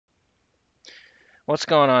What's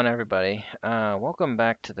going on, everybody? Welcome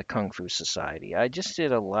back to the Kung Fu Society. I just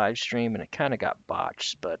did a live stream and it kind of got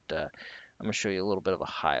botched, but I'm gonna show you a little bit of a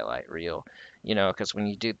highlight reel. Because when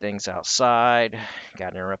you do things outside,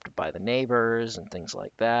 got interrupted by the neighbors and things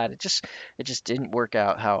like that. It just didn't work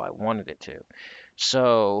out how I wanted it to.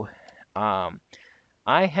 So, um,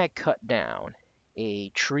 I had cut down a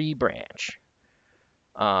tree branch.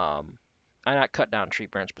 Um, I not cut down a tree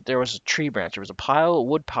branch, but there was a tree branch. There was a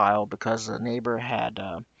wood pile, because the neighbor had.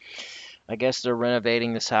 I guess they're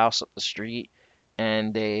renovating this house up the street,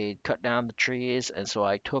 and they cut down the trees, and so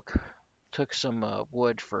I took some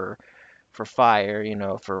wood for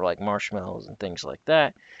fire, for like marshmallows and things like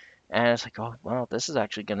that. And it's like, oh well, this is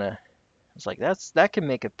actually gonna. It's like that can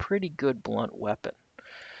make a pretty good blunt weapon.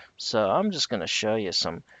 So I'm just gonna show you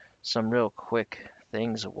some real quick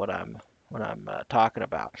things of what I'm talking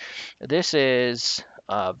about. This is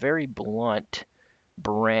a very blunt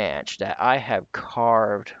branch that I have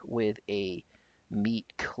carved with a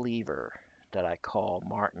meat cleaver that I call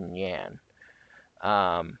Martin Yan.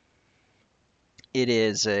 Um, it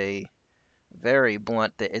is a very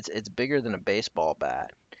blunt. It's bigger than a baseball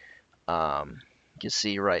bat. You can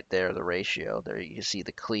see right there the ratio. There you can see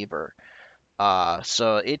the cleaver.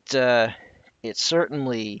 So it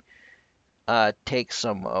certainly takes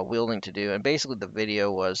some wielding to do. And basically, the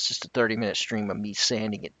video was just a 30-minute stream of me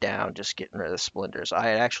sanding it down, just getting rid of the splinters. I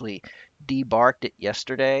had actually debarked it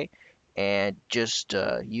yesterday and just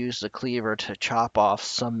used the cleaver to chop off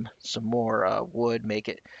some more wood, make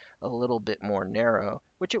it a little bit more narrow,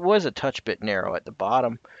 which it was a touch bit narrow at the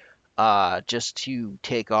bottom, just to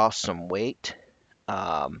take off some weight,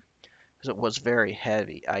 because it was very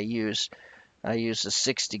heavy. I used a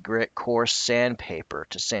 60 grit coarse sandpaper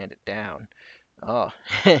to sand it down. Oh,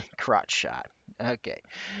 crotch shot. Okay.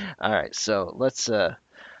 All right. So let's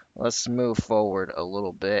move forward a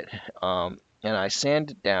little bit. And I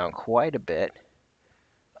sanded down quite a bit.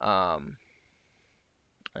 Um,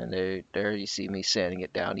 and there you see me sanding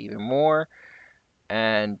it down even more.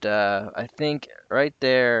 And I think right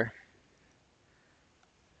there,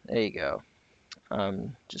 there you go.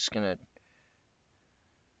 I'm just gonna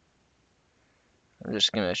I'm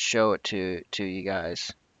just gonna show it to you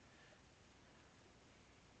guys.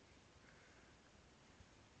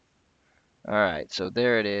 All right. So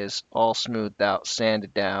there it is, all smoothed out,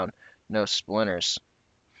 sanded down, no splinters.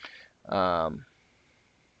 Um,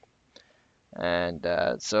 and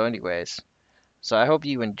so, anyways. So I hope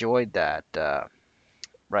you enjoyed that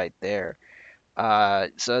right there.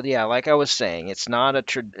 So yeah, like I was saying, it's not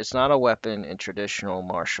a weapon in traditional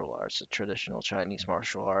martial arts, the traditional Chinese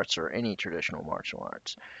martial arts or any traditional martial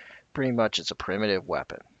arts. Pretty much, it's a primitive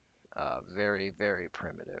weapon, very very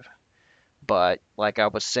primitive. But like I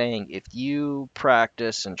was saying, if you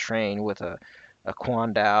practice and train with a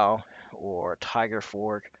Quan Dao or a Tiger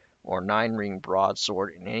Fork or Nine Ring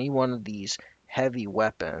Broadsword in any one of these heavy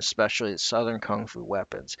weapons, especially the Southern Kung Fu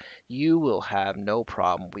weapons, you will have no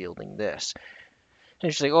problem wielding this.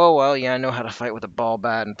 And you're like, oh well, yeah, I know how to fight with a ball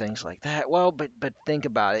bat and things like that. Well, but think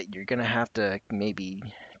about it. You're gonna have to maybe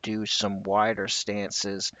do some wider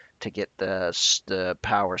stances to get the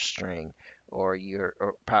power string or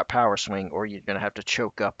power swing, or you're gonna have to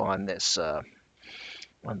choke up on this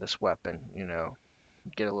weapon.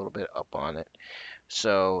 Get a little bit up on it.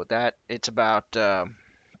 So that it's about I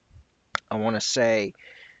want to say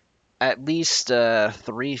at least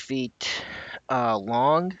 3 feet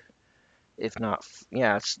long, if not,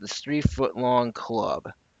 yeah, it's this 3 foot long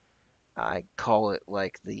club. I call it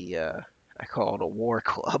like I call it a war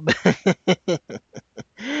club.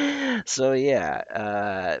 So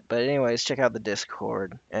yeah, but anyways, check out the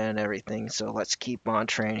Discord and everything. So let's keep on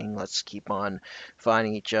training. Let's keep on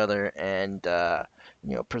finding each other and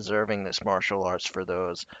preserving this martial arts for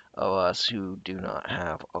those of us who do not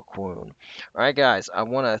have a Kwoon. All right, guys, I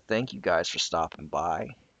want to thank you guys for stopping by,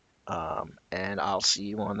 and I'll see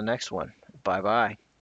you on the next one. Bye bye.